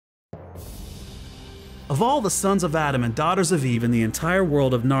Of all the sons of Adam and daughters of Eve in the entire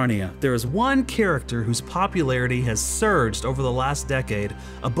world of Narnia, there is one character whose popularity has surged over the last decade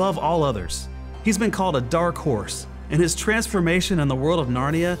above all others. He's been called a dark horse, and his transformation in the world of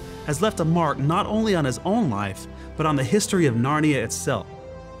Narnia has left a mark not only on his own life, but on the history of Narnia itself.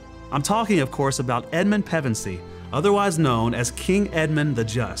 I'm talking, of course, about Edmund Pevensie, otherwise known as King Edmund the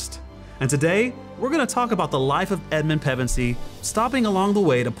Just. And today, we're going to talk about the life of Edmund Pevensie, stopping along the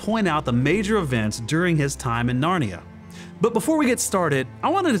way to point out the major events during his time in Narnia. But before we get started, I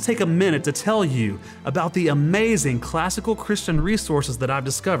wanted to take a minute to tell you about the amazing classical Christian resources that I've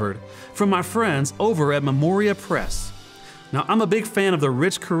discovered from my friends over at Memoria Press. Now, I'm a big fan of the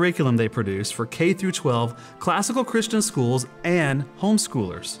rich curriculum they produce for K-12 classical Christian schools and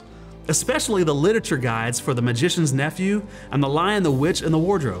homeschoolers, especially the literature guides for The Magician's Nephew and The Lion, the Witch, and the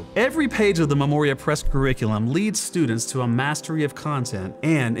Wardrobe. Every page of the Memoria Press curriculum leads students to a mastery of content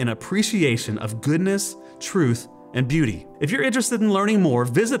and an appreciation of goodness, truth, and beauty. If you're interested in learning more,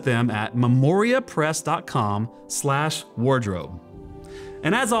 visit them at memoriapress.com/wardrobe.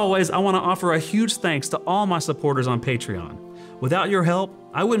 And as always, I want to offer a huge thanks to all my supporters on Patreon. Without your help,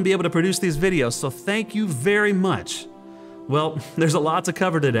 I wouldn't be able to produce these videos, so thank you very much. Well, there's a lot to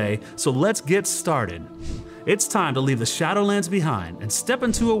cover today, so let's get started. It's time to leave the Shadowlands behind and step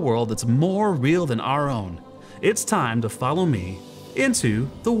into a world that's more real than our own. It's time to follow me into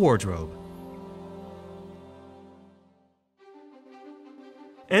the wardrobe.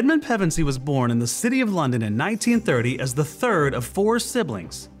 Edmund Pevensie was born in the city of London in 1930 as the third of 4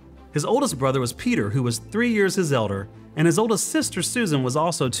 siblings. His oldest brother was Peter, who was 3 years his elder, and his oldest sister Susan was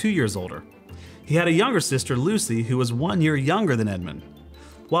also 2 years older. He had a younger sister, Lucy, who was 1 year younger than Edmund.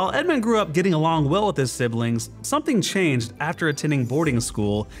 While Edmund grew up getting along well with his siblings, something changed after attending boarding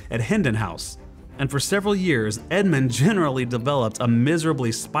school at Hendon House. And for several years, Edmund generally developed a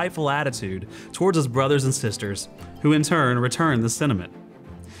miserably spiteful attitude towards his brothers and sisters, who in turn returned the sentiment.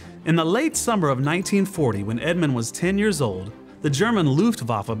 In the late summer of 1940, when Edmund was 10 years old, the German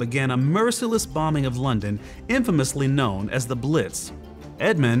Luftwaffe began a merciless bombing of London, infamously known as the Blitz.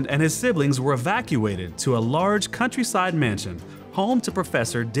 Edmund and his siblings were evacuated to a large countryside mansion, home to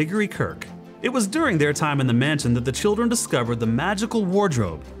Professor Diggory Kirk. It was during their time in the mansion that the children discovered the magical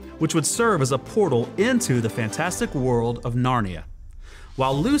wardrobe, which would serve as a portal into the fantastic world of Narnia.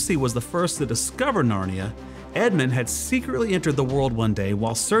 While Lucy was the first to discover Narnia, Edmund had secretly entered the world one day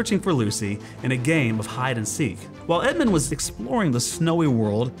while searching for Lucy in a game of hide and seek. While Edmund was exploring the snowy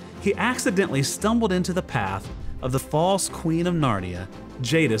world, he accidentally stumbled into the path of the false queen of Narnia,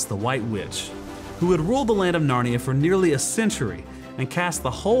 Jadis the White Witch, who had ruled the land of Narnia for nearly a century and cast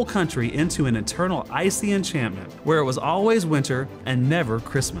the whole country into an eternal icy enchantment where it was always winter and never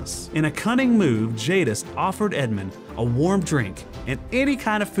Christmas. In a cunning move, Jadis offered Edmund a warm drink and any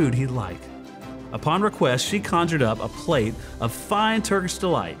kind of food he'd like. Upon request, she conjured up a plate of fine Turkish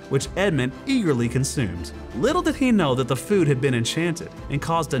delight, which Edmund eagerly consumed. Little did he know that the food had been enchanted and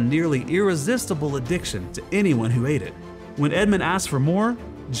caused a nearly irresistible addiction to anyone who ate it. When Edmund asked for more,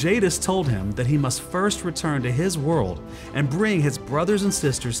 Jadis told him that he must first return to his world and bring his brothers and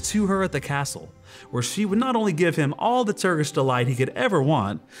sisters to her at the castle, where she would not only give him all the Turkish delight he could ever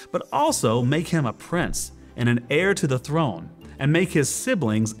want, but also make him a prince and an heir to the throne, and make his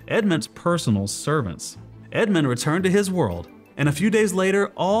siblings Edmund's personal servants. Edmund returned to his world, and a few days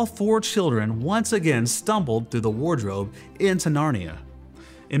later, all 4 children once again stumbled through the wardrobe into Narnia.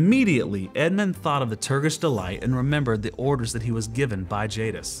 Immediately, Edmund thought of the Turkish delight and remembered the orders that he was given by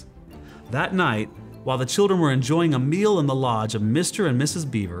Jadis. That night, while the children were enjoying a meal in the lodge of Mr. and Mrs.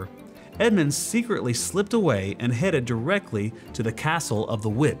 Beaver, Edmund secretly slipped away and headed directly to the castle of the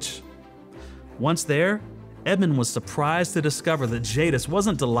witch. Once there, Edmund was surprised to discover that Jadis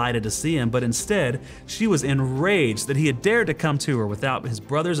wasn't delighted to see him, but instead, she was enraged that he had dared to come to her without his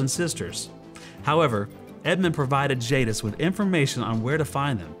brothers and sisters. However, Edmund provided Jadis with information on where to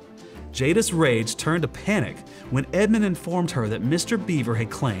find them. Jadis' rage turned to panic when Edmund informed her that Mr. Beaver had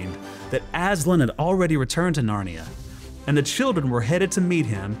claimed that Aslan had already returned to Narnia, and the children were headed to meet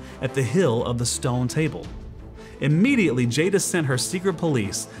him at the Hill of the Stone Table. Immediately, Jadis sent her secret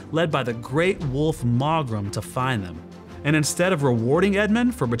police, led by the great wolf Mogrim, to find them. And instead of rewarding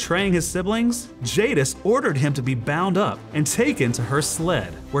Edmund for betraying his siblings, Jadis ordered him to be bound up and taken to her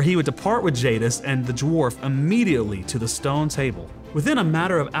sled, where he would depart with Jadis and the dwarf immediately to the stone table. Within a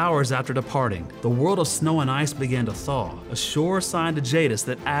matter of hours after departing, the world of snow and ice began to thaw, a sure sign to Jadis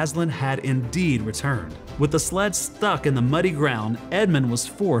that Aslan had indeed returned. With the sled stuck in the muddy ground, Edmund was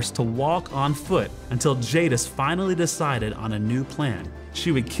forced to walk on foot until Jadis finally decided on a new plan.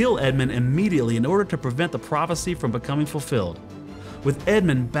 She would kill Edmund immediately in order to prevent the prophecy from becoming fulfilled. With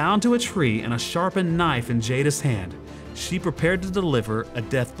Edmund bound to a tree and a sharpened knife in Jadis' hand, she prepared to deliver a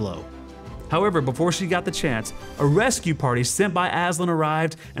death blow. However, before she got the chance, a rescue party sent by Aslan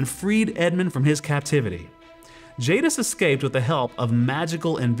arrived and freed Edmund from his captivity. Jadis escaped with the help of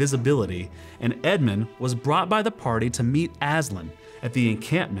magical invisibility, and Edmund was brought by the party to meet Aslan at the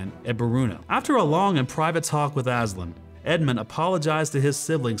encampment at Beruna. After a long and private talk with Aslan, Edmund apologized to his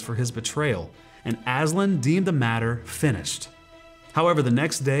siblings for his betrayal, and Aslan deemed the matter finished. However, the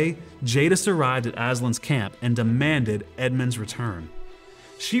next day, Jadis arrived at Aslan's camp and demanded Edmund's return.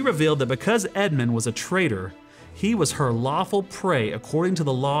 She revealed that because Edmund was a traitor, he was her lawful prey according to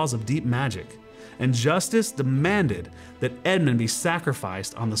the laws of deep magic, and justice demanded that Edmund be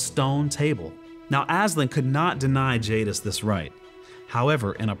sacrificed on the stone table. Now, Aslan could not deny Jadis this right.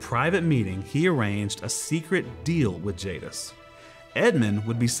 However, in a private meeting, he arranged a secret deal with Jadis. Edmund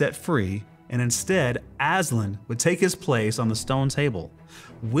would be set free, and instead, Aslan would take his place on the stone table,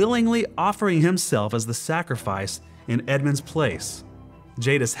 willingly offering himself as the sacrifice in Edmund's place.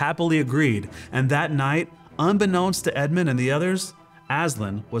 Jadis happily agreed, and that night, unbeknownst to Edmund and the others,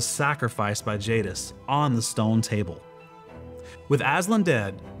 Aslan was sacrificed by Jadis on the stone table. With Aslan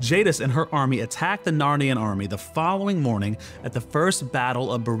dead, Jadis and her army attacked the Narnian army the following morning at the first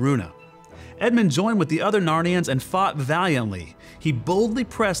battle of Beruna. Edmund joined with the other Narnians and fought valiantly. He boldly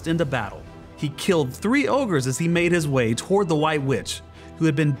pressed into battle. He killed 3 ogres as he made his way toward the White Witch, who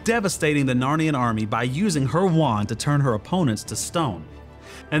had been devastating the Narnian army by using her wand to turn her opponents to stone.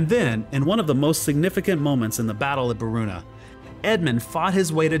 And then, in one of the most significant moments in the battle at Beruna, Edmund fought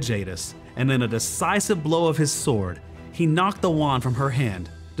his way to Jadis, and in a decisive blow of his sword, he knocked the wand from her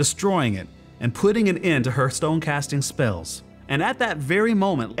hand, destroying it and putting an end to her stone-casting spells. And at that very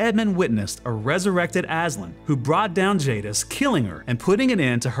moment, Edmund witnessed a resurrected Aslan, who brought down Jadis, killing her and putting an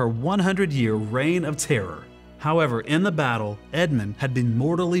end to her 100-year reign of terror. However, in the battle, Edmund had been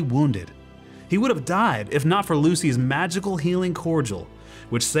mortally wounded. He would have died if not for Lucy's magical healing cordial,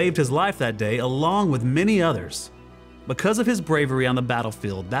 which saved his life that day along with many others. Because of his bravery on the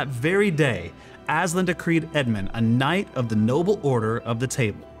battlefield that very day, Aslan decreed Edmund a Knight of the Noble Order of the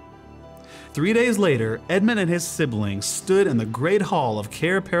Table. 3 days later, Edmund and his siblings stood in the Great Hall of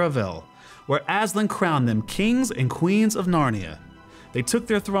Cair Paravel, where Aslan crowned them kings and queens of Narnia. They took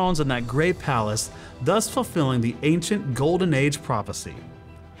their thrones in that great palace, thus fulfilling the ancient Golden Age prophecy.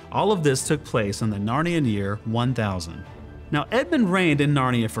 All of this took place in the Narnian year 1000. Now, Edmund reigned in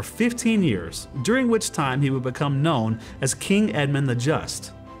Narnia for 15 years, during which time he would become known as King Edmund the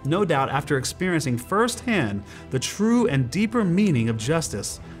Just, no doubt after experiencing firsthand the true and deeper meaning of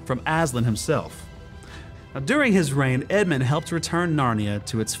justice from Aslan himself. Now, during his reign, Edmund helped return Narnia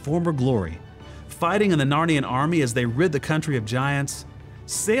to its former glory, fighting in the Narnian army as they rid the country of giants,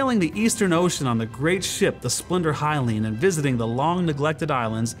 sailing the Eastern Ocean on the great ship the Splendor Hylene and visiting the long-neglected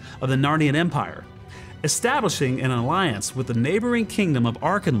islands of the Narnian Empire, establishing an alliance with the neighboring kingdom of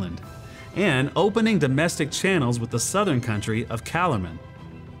Archenland, and opening domestic channels with the southern country of Calormen.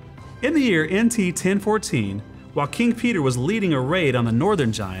 In the year NT 1014, while King Peter was leading a raid on the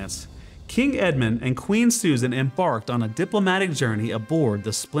northern giants, King Edmund and Queen Susan embarked on a diplomatic journey aboard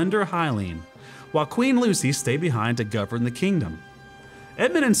the Splendor Hylene, while Queen Lucy stayed behind to govern the kingdom.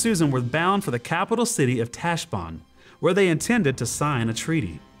 Edmund and Susan were bound for the capital city of Tashbaan, where they intended to sign a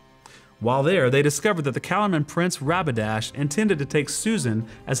treaty. While there, they discovered that the Calormen prince Rabadash intended to take Susan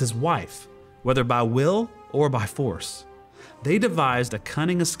as his wife, whether by will or by force. They devised a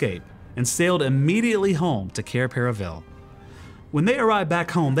cunning escape and sailed immediately home to Cair Paravel. When they arrived back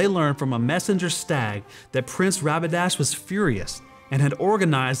home, they learned from a messenger stag that Prince Rabadash was furious and had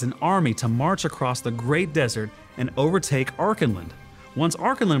organized an army to march across the great desert and overtake Archenland. Once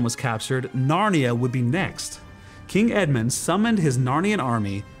Archenland was captured, Narnia would be next. King Edmund summoned his Narnian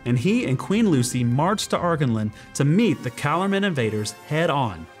army, and he and Queen Lucy marched to Archenland to meet the Calormen invaders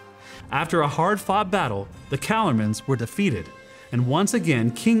head-on. After a hard-fought battle, the Calormens were defeated, and once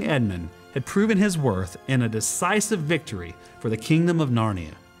again King Edmund had proven his worth in a decisive victory for the Kingdom of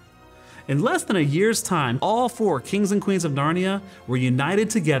Narnia. In less than a year's time, all 4 kings and queens of Narnia were united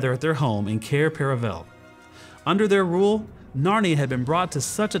together at their home in Cair Paravel. Under their rule, Narnia had been brought to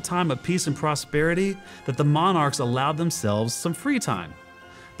such a time of peace and prosperity that the monarchs allowed themselves some free time.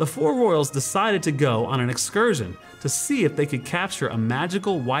 The 4 royals decided to go on an excursion to see if they could capture a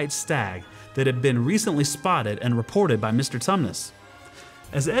magical white stag that had been recently spotted and reported by Mr. Tumnus.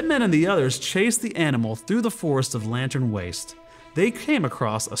 As Edmund and the others chased the animal through the forest of Lantern Waste, they came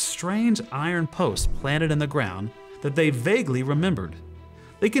across a strange iron post planted in the ground that they vaguely remembered.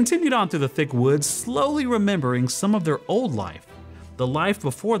 They continued on through the thick woods, slowly remembering some of their old life, the life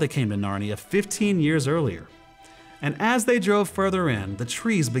before they came to Narnia 15 years earlier. And as they drove further in, the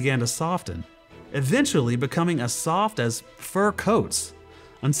trees began to soften, eventually becoming as soft as fur coats,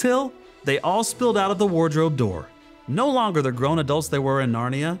 until they all spilled out of the wardrobe door. No longer the grown adults they were in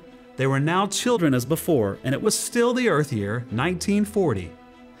Narnia, they were now children as before, and it was still the Earth year 1940.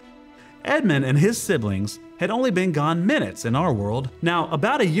 Edmund and his siblings had only been gone minutes in our world. Now,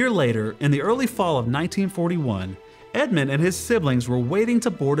 about a year later, in the early fall of 1941, Edmund and his siblings were waiting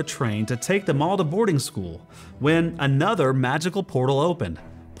to board a train to take them all to boarding school when another magical portal opened,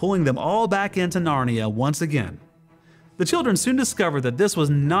 pulling them all back into Narnia once again. The children soon discovered that this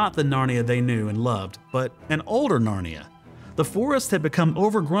was not the Narnia they knew and loved, but an older Narnia. The forest had become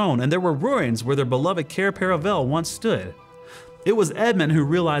overgrown and there were ruins where their beloved Cair Paravel once stood. It was Edmund who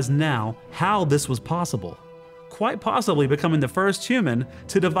realized now how this was possible, quite possibly becoming the first human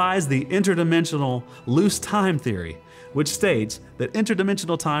to devise the interdimensional loose time theory, which states that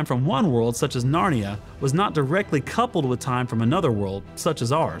interdimensional time from one world, such as Narnia, was not directly coupled with time from another world, such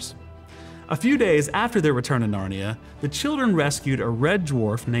as ours. A few days after their return to Narnia, the children rescued a red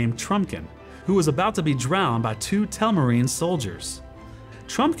dwarf named Trumpkin, who was about to be drowned by 2 Telmarine soldiers.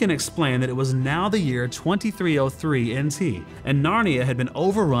 Trumpkin explained that it was now the year 2303 NT, and Narnia had been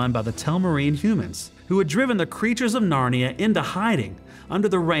overrun by the Telmarine humans, who had driven the creatures of Narnia into hiding under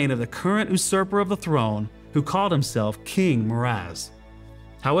the reign of the current usurper of the throne, who called himself King Mraz.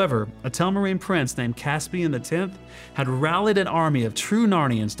 However, a Telmarine prince named Caspian X had rallied an army of true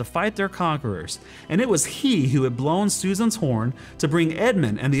Narnians to fight their conquerors, and it was he who had blown Susan's horn to bring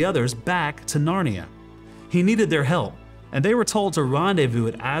Edmund and the others back to Narnia. He needed their help, and they were told to rendezvous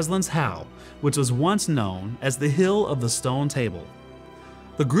at Aslan's Howe, which was once known as the Hill of the Stone Table.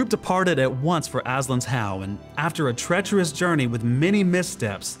 The group departed at once for Aslan's Howe, and after a treacherous journey with many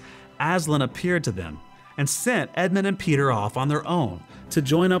missteps, Aslan appeared to them and sent Edmund and Peter off on their own to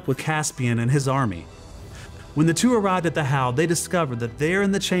join up with Caspian and his army. When the two arrived at the Howe, they discovered that there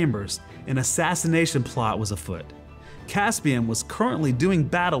in the chambers, an assassination plot was afoot. Caspian was currently doing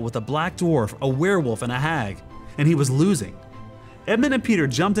battle with a black dwarf, a werewolf, and a hag, and he was losing. Edmund and Peter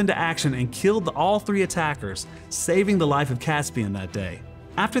jumped into action and killed all 3 attackers, saving the life of Caspian that day.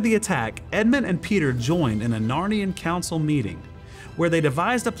 After the attack, Edmund and Peter joined in a Narnian council meeting, where they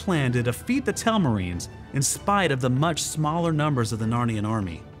devised a plan to defeat the Telmarines in spite of the much smaller numbers of the Narnian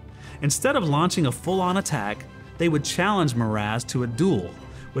army. Instead of launching a full-on attack, they would challenge Mraz to a duel,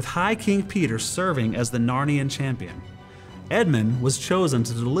 with High King Peter serving as the Narnian champion. Edmund was chosen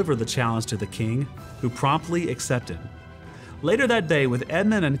to deliver the challenge to the king, who promptly accepted. Later that day, with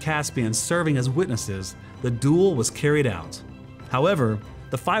Edmund and Caspian serving as witnesses, the duel was carried out. However,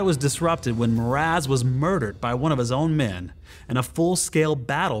 the fight was disrupted when Mraz was murdered by one of his own men, and a full-scale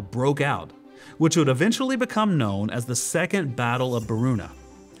battle broke out, which would eventually become known as the Second Battle of Baruna.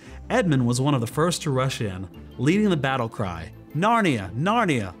 Edmund was one of the first to rush in, leading the battle cry, "Narnia,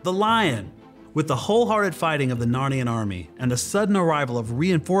 Narnia, the lion!" With the wholehearted fighting of the Narnian army and the sudden arrival of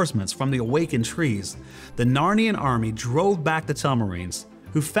reinforcements from the awakened trees, the Narnian army drove back the Telmarines,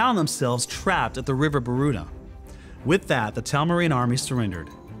 who found themselves trapped at the river Baruna. With that, the Telmarine army surrendered.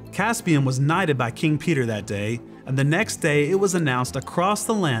 Caspian was knighted by King Peter that day, and the next day it was announced across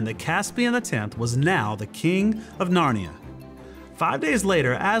the land that Caspian X was now the king of Narnia. 5 days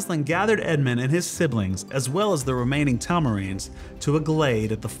later, Aslan gathered Edmund and his siblings, as well as the remaining Telmarines, to a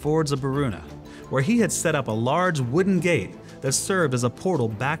glade at the fords of Baruna, where he had set up a large wooden gate that served as a portal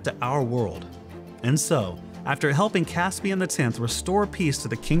back to our world. And so, after helping Caspian X restore peace to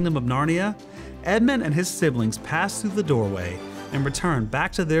the kingdom of Narnia, Edmund and his siblings passed through the doorway and returned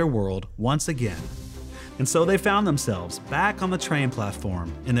back to their world once again. And so they found themselves back on the train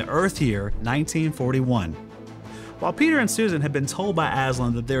platform in the Earth year 1941. While Peter and Susan had been told by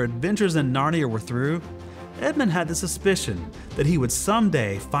Aslan that their adventures in Narnia were through, Edmund had the suspicion that he would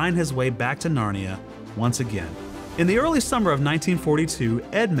someday find his way back to Narnia once again. In the early summer of 1942,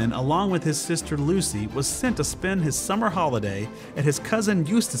 Edmund, along with his sister Lucy, was sent to spend his summer holiday at his cousin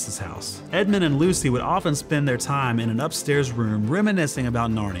Eustace's house. Edmund and Lucy would often spend their time in an upstairs room reminiscing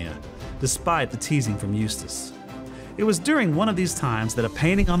about Narnia, despite the teasing from Eustace. It was during one of these times that a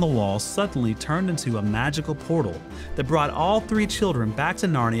painting on the wall suddenly turned into a magical portal that brought all 3 children back to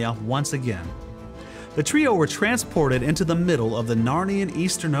Narnia once again. The trio were transported into the middle of the Narnian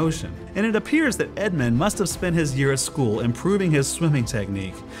Eastern Ocean, and it appears that Edmund must have spent his year at school improving his swimming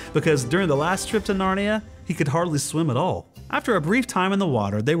technique, because during the last trip to Narnia, he could hardly swim at all. After a brief time in the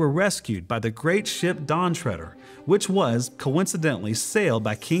water, they were rescued by the great ship Dawn Treader, which was, coincidentally, sailed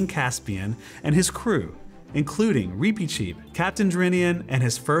by King Caspian and his crew, including Reepicheep, Captain Drinian, and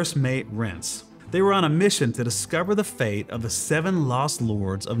his first mate Rents. They were on a mission to discover the fate of the 7 lost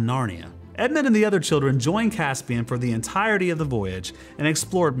lords of Narnia, Edmund and the other children joined Caspian for the entirety of the voyage and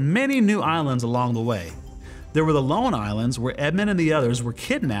explored many new islands along the way. There were the Lone Islands, where Edmund and the others were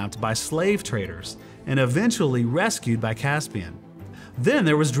kidnapped by slave traders and eventually rescued by Caspian. Then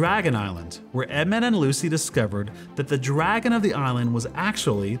there was Dragon Island, where Edmund and Lucy discovered that the dragon of the island was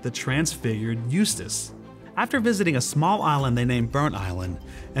actually the transfigured Eustace. After visiting a small island they named Burnt Island,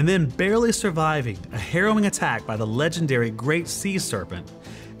 and then barely surviving a harrowing attack by the legendary Great Sea Serpent,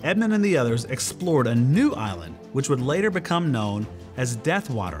 Edmund and the others explored a new island, which would later become known as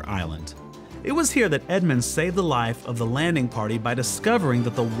Deathwater Island. It was here that Edmund saved the life of the landing party by discovering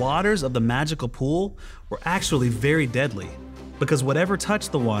that the waters of the magical pool were actually very deadly, because whatever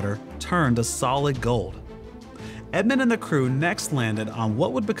touched the water turned to solid gold. Edmund and the crew next landed on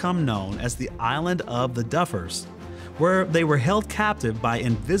what would become known as the Island of the Duffers, where they were held captive by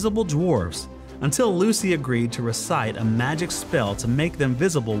invisible dwarves until Lucy agreed to recite a magic spell to make them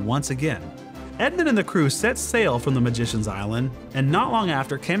visible once again. Edmund and the crew set sail from the Magician's Island, and not long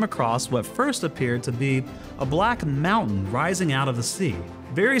after came across what first appeared to be a black mountain rising out of the sea.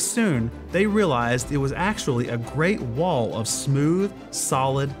 Very soon, they realized it was actually a great wall of smooth,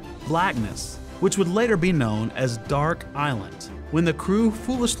 solid blackness, which would later be known as Dark Island. When the crew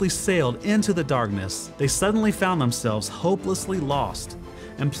foolishly sailed into the darkness, they suddenly found themselves hopelessly lost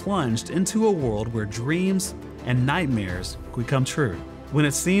and plunged into a world where dreams and nightmares could come true. When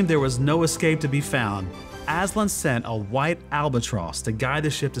it seemed there was no escape to be found, Aslan sent a white albatross to guide the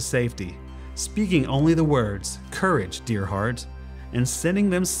ship to safety, speaking only the words, "Courage, dear heart," and sending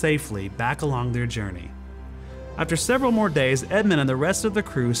them safely back along their journey. After several more days, Edmund and the rest of the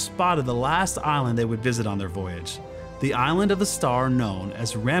crew spotted the last island they would visit on their voyage, the island of the star known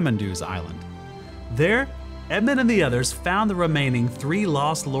as Ramandu's Island. There, Edmund and the others found the remaining 3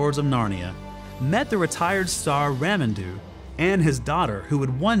 lost lords of Narnia, met the retired star Ramandu, and his daughter, who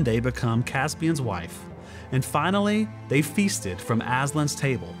would one day become Caspian's wife, and finally, they feasted from Aslan's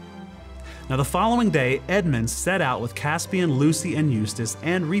table. Now the following day, Edmund set out with Caspian, Lucy, and Eustace,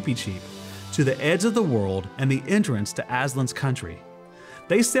 and Reepicheep to the edge of the world and the entrance to Aslan's country.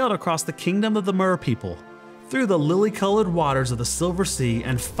 They sailed across the kingdom of the Mer people, through the lily-colored waters of the Silver Sea,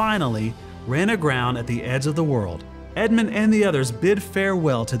 and finally ran aground at the edge of the world. Edmund and the others bid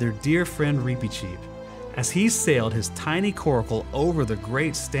farewell to their dear friend Reepicheep, as he sailed his tiny coracle over the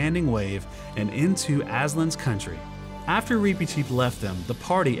great standing wave and into Aslan's country. After Reepicheep left them, the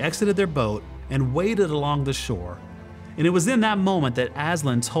party exited their boat and waded along the shore. And it was in that moment that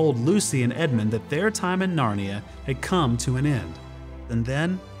Aslan told Lucy and Edmund that their time in Narnia had come to an end. And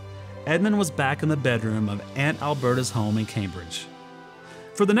then, Edmund was back in the bedroom of Aunt Alberta's home in Cambridge.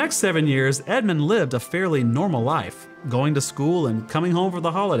 For the next 7 years, Edmund lived a fairly normal life, going to school and coming home for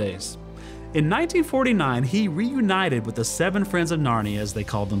the holidays. In 1949, he reunited with the 7 Friends of Narnia, as they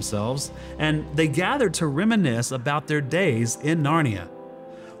called themselves, and they gathered to reminisce about their days in Narnia.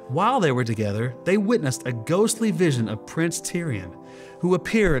 While they were together, they witnessed a ghostly vision of Prince Tyrion, who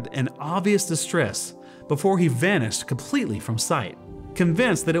appeared in obvious distress before he vanished completely from sight.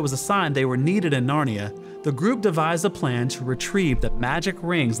 Convinced that it was a sign they were needed in Narnia, the group devised a plan to retrieve the magic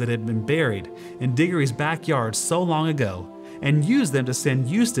rings that had been buried in Diggory's backyard so long ago, and use them to send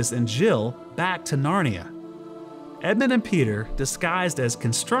Eustace and Jill back to Narnia. Edmund and Peter, disguised as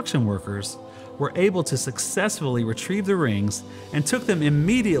construction workers, were able to successfully retrieve the rings and took them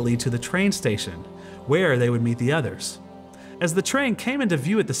immediately to the train station, where they would meet the others. As the train came into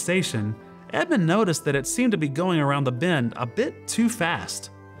view at the station, Edmund noticed that it seemed to be going around the bend a bit too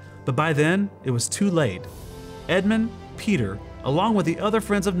fast. But by then, it was too late. Edmund, Peter, along with the other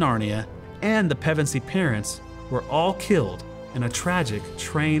Friends of Narnia, and the Pevensie parents were all killed in a tragic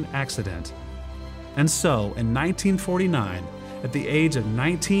train accident. And so, in 1949, at the age of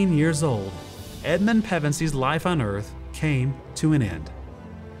 19 years old, Edmund Pevensie's life on Earth came to an end.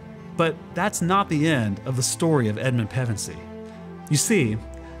 But that's not the end of the story of Edmund Pevensie. You see,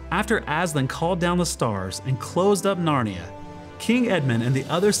 after Aslan called down the stars and closed up Narnia, King Edmund and the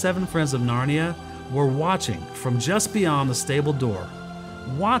other 7 Friends of Narnia were watching from just beyond the stable door,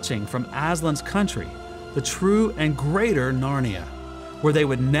 watching from Aslan's country, the true and greater Narnia, where they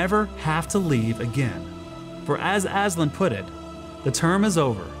would never have to leave again. For as Aslan put it, the term is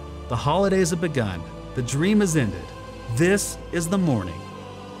over, the holidays have begun, the dream is ended, this is the morning.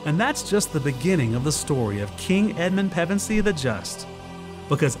 And that's just the beginning of the story of King Edmund Pevensie the Just.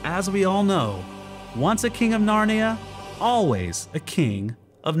 Because as we all know, once a king of Narnia, always a king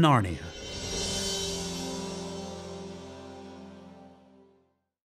of Narnia.